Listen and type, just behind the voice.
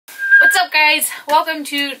What's up, guys? Welcome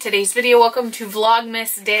to today's video. Welcome to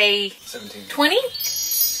Vlogmas day 17. 20?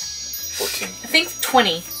 14. I think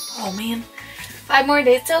 20. Oh man. 5 more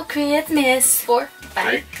days till Christmas. 4,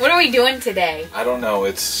 5. What are we doing today? I don't know.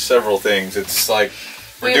 It's several things. It's like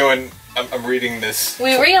I'm reading this.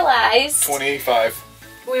 We realized 25.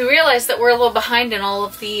 We realized that we're a little behind in all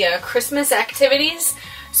of the Christmas activities.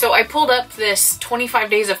 So I pulled up this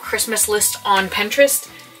 25 days of Christmas list on Pinterest,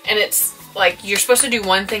 and it's like you're supposed to do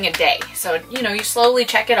one thing a day. So, you know, you slowly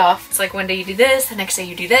check it off. It's like one day you do this, the next day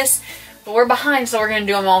you do this. But we're behind, so we're going to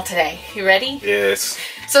do them all today. You ready? Yes.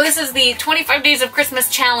 So this is the 25 days of Christmas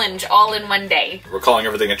challenge all in one day. We're calling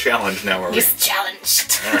everything a challenge now, are we? Just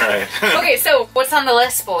challenged. Alright. Okay, so what's on the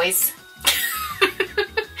list, boys? Are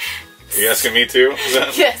you asking me too?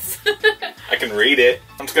 Yes. I can read it.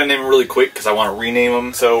 I'm just going to name them really quick because I want to rename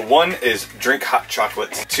them. So 1 is drink hot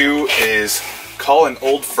chocolate. 2 is call an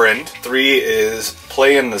old friend. 3 is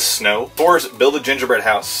play in the snow. 4 is build a gingerbread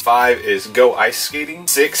house. 5 is go ice skating.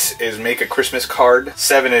 6 is make a Christmas card.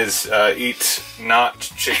 7 is eat not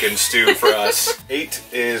chicken stew for us. 8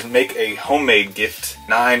 is make a homemade gift.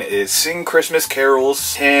 9 is sing Christmas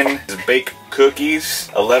carols. 10 is bake cookies.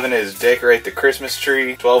 11 is decorate the Christmas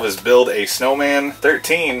tree. 12 is build a snowman.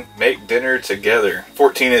 13, make dinner together.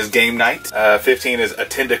 14 is game night. 15 is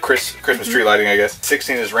attend a Christmas tree lighting, I guess.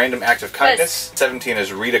 16 is random act of kindness. 17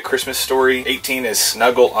 is read a Christmas story. 18 is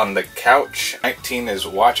snuggle on the couch. 19 is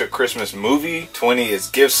watch a Christmas movie. 20 is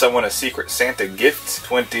give someone a secret Santa gift.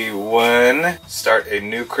 21, start a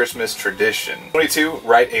new Christmas tradition. 22,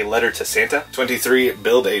 write a letter to Santa. 23,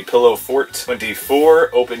 build a pillow fort.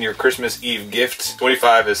 24, open your Christmas Eve gift.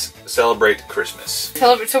 25 is celebrate Christmas.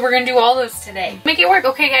 So we're gonna do all those today. Make it work.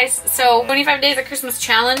 Okay, guys, so 25 days of Christmas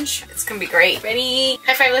challenge. It's gonna be great. Ready?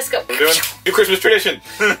 High five, let's go. We're doing new Christmas tradition.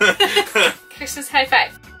 Christmas high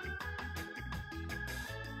five.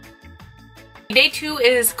 Day 2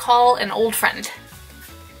 is call an old friend.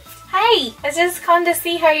 Hi, I just calling to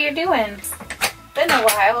see how you're doing. It's been a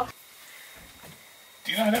while.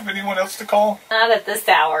 Do you not have anyone else to call? Not at this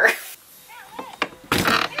hour.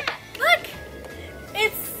 Look!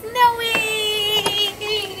 It's snowing!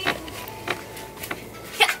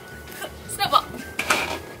 Yeah! Snowball!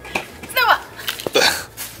 Snowball!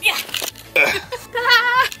 Yeah!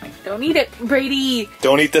 Don't eat it, Brady!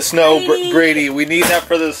 Don't eat the snow, Brady. We need that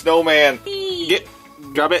for the snowman.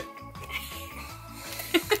 Drop it.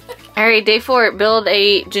 Alright, day 4, build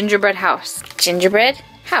a gingerbread house. Gingerbread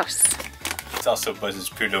house. It's also Buzz's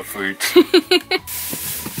pillow fruit.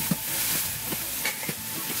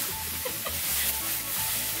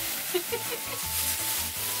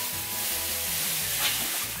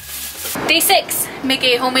 Day 6, make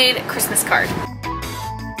a homemade Christmas card.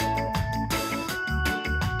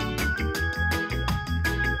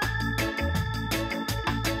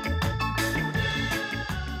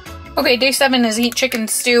 Okay, day 7 is eat chicken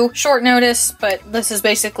stew. Short notice, but this is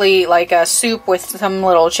basically like a soup with some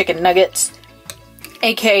little chicken nuggets.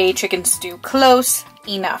 AKA chicken stew. Close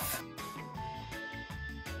enough.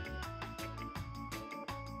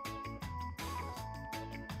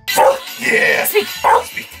 Yeah! Speak.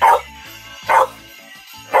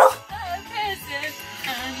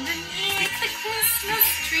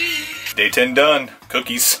 Day 10 done.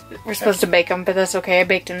 Cookies. We're supposed to bake them, but that's okay. I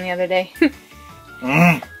baked them the other day.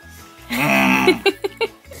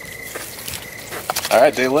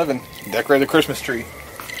 Alright, day 11. Decorate the Christmas tree.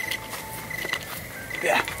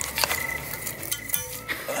 Yeah.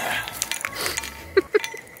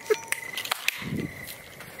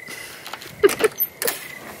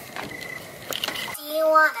 Do you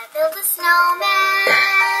wanna build a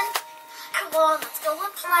snowman? Come on, let's go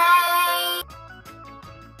and play.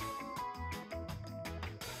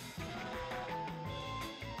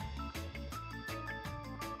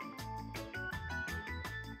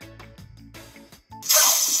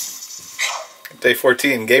 Day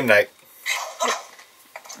 14, game night.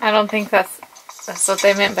 I don't think that's what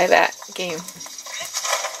they meant by that. Game.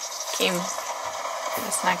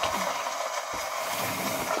 That's not game.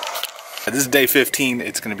 This is day 15.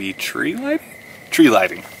 It's going to be tree lighting? Tree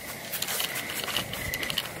lighting.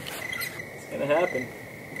 It's going to happen.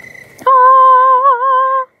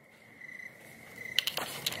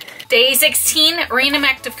 Day 16, random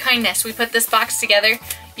act of kindness. We put this box together.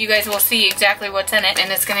 You guys will see exactly what's in it,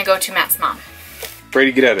 and it's gonna go to Matt's mom.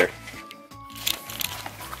 Brady, get out of there.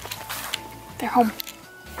 They're home.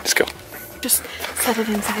 Let's go. Just set it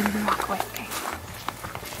inside and walk away, okay?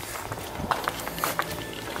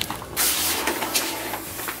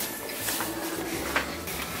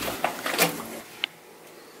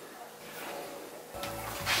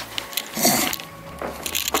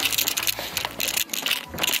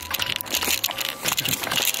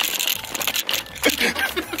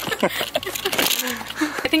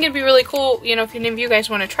 I think it'd be really cool, you know, if any of you guys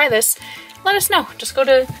want to try this, let us know. Just go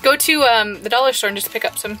to the dollar store and just pick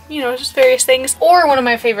up some, you know, just various things. Or one of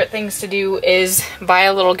my favorite things to do is buy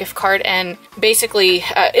a little gift card and basically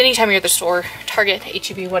anytime you're at the store, Target,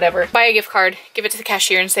 HEB, whatever, buy a gift card, give it to the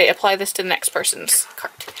cashier and say, apply this to the next person's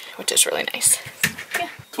cart, which is really nice. Yeah.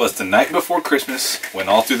 'Twas the night before Christmas when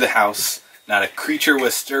all through the house not a creature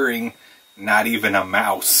was stirring, not even a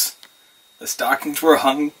mouse. The stockings were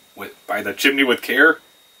hung by the chimney with care.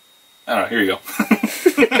 I don't know, here you go.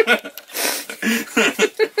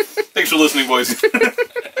 Thanks for listening, boys.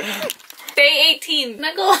 Day 18,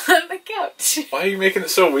 snuggle on the couch. Why are you making it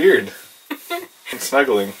so weird? I'm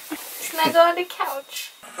snuggling. Snuggle on the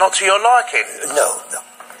couch. Not to your liking? No.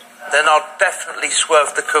 Then I'll definitely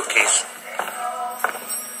swerve the cookies.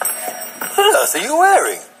 What else are you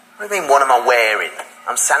wearing? What do you mean, what am I wearing?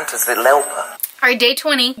 I'm Santa's little helper. Alright, day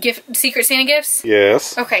 20, Secret Santa gifts?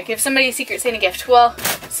 Yes. Okay, give somebody a Secret Santa gift. Well,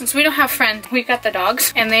 since we don't have friends, we've got the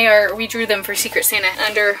dogs, and we drew them for Secret Santa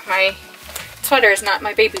under my sweater is not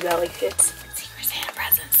my baby belly, it's Secret Santa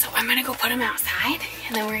presents. So I'm gonna go put them outside,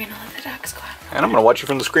 and then we're gonna let the dogs go out. And I'm gonna watch you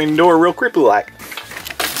from the screen door real creepy like.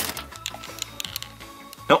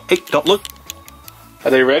 No, hey, don't look. Are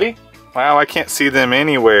they ready? Wow, I can't see them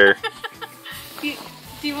anywhere.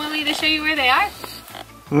 Do you want me to show you where they are?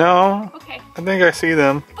 No. Okay. I think I see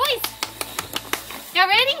them. Boys! Y'all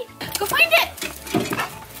ready? Go find it!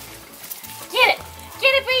 Get it!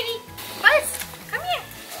 Get it, baby! Buzz! Come here!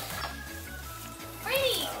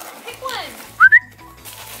 Brady! Pick one!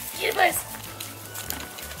 Get it, Buzz!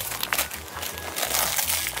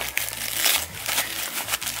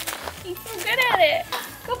 He's so good at it!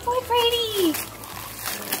 Good boy, Brady!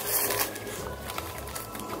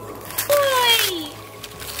 Boy!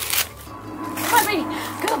 Come on, Brady!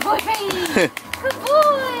 Good boy, Brady! Good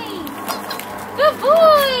boy! Good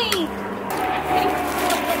boy!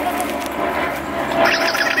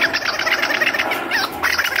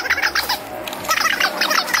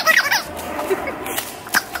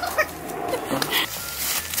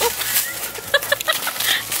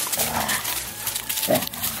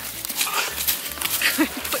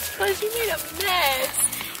 Buzz, you made a mess.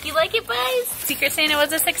 You like it, Buzz? Secret Santa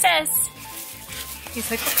was a success. He's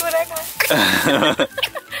like, look what I got.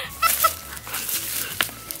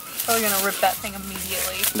 Probably gonna rip that thing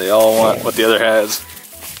immediately. They all want what the other has.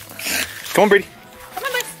 Come on, Brady. Come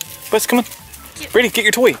on, Buzz. Buzz, come on. Brady, get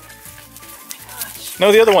your toy.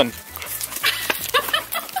 No, the other one.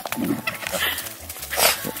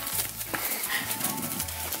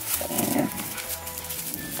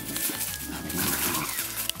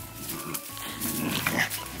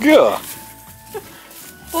 Yeah.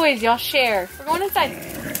 Boys, y'all share. We're going inside.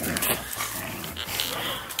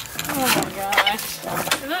 Oh my gosh.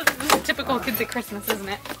 This is typical kids at Christmas, isn't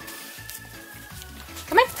it?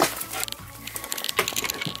 Come in.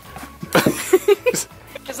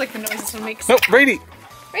 Just like the noise this one makes. No, Brady.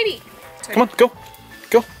 Brady. Come on, go.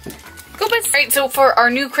 Go. Go, Buzz. Alright, so for our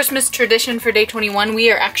new Christmas tradition for day 21, we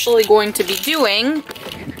are actually going to be doing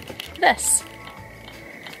this.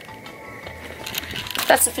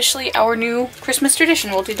 That's officially our new Christmas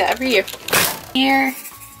tradition. We'll do that every year. Dear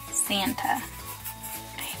Santa,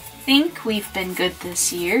 I think we've been good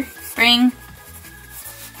this year. Bring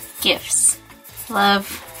gifts.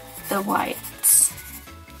 Love the Whites.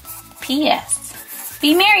 P.S.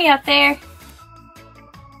 Be merry out there.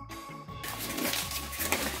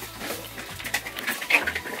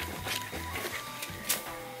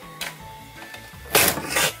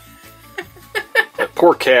 That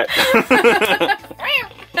poor cat.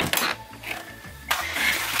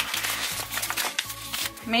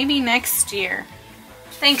 Maybe next year.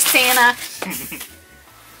 Thanks, Santa.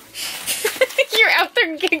 You're out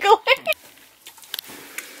there giggling.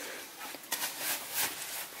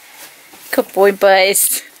 Good boy,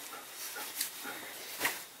 Buzz.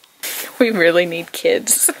 We really need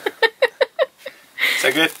kids. Is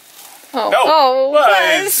that good? Oh, No, oh,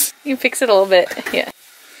 Buzz. Buzz. You fix it a little bit. Yeah.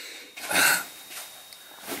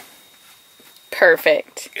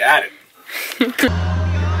 Perfect. Got it.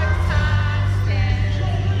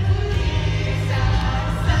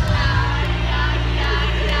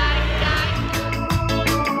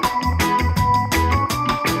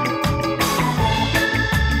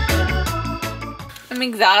 I'm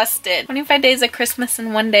exhausted. 25 days of Christmas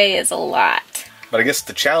in one day is a lot. But I guess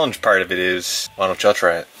the challenge part of it is, why don't y'all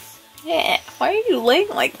try it? Yeah. Why are you laying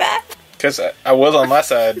like that? Because I was on my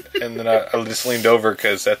side, and then I just leaned over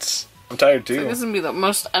because I'm tired too. This is gonna be the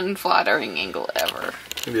most unflattering angle ever.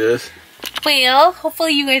 It is. Well,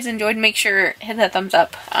 hopefully you guys enjoyed. Make sure hit that thumbs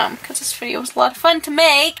up because this video was a lot of fun to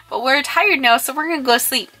make. But we're tired now, so we're gonna go to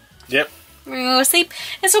sleep. Yep. We're gonna go to sleep.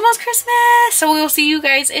 It's almost Christmas, so we will see you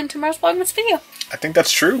guys in tomorrow's Vlogmas video. I think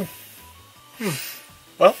that's true.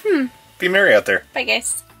 Well, be merry out there. Bye,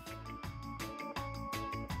 guys.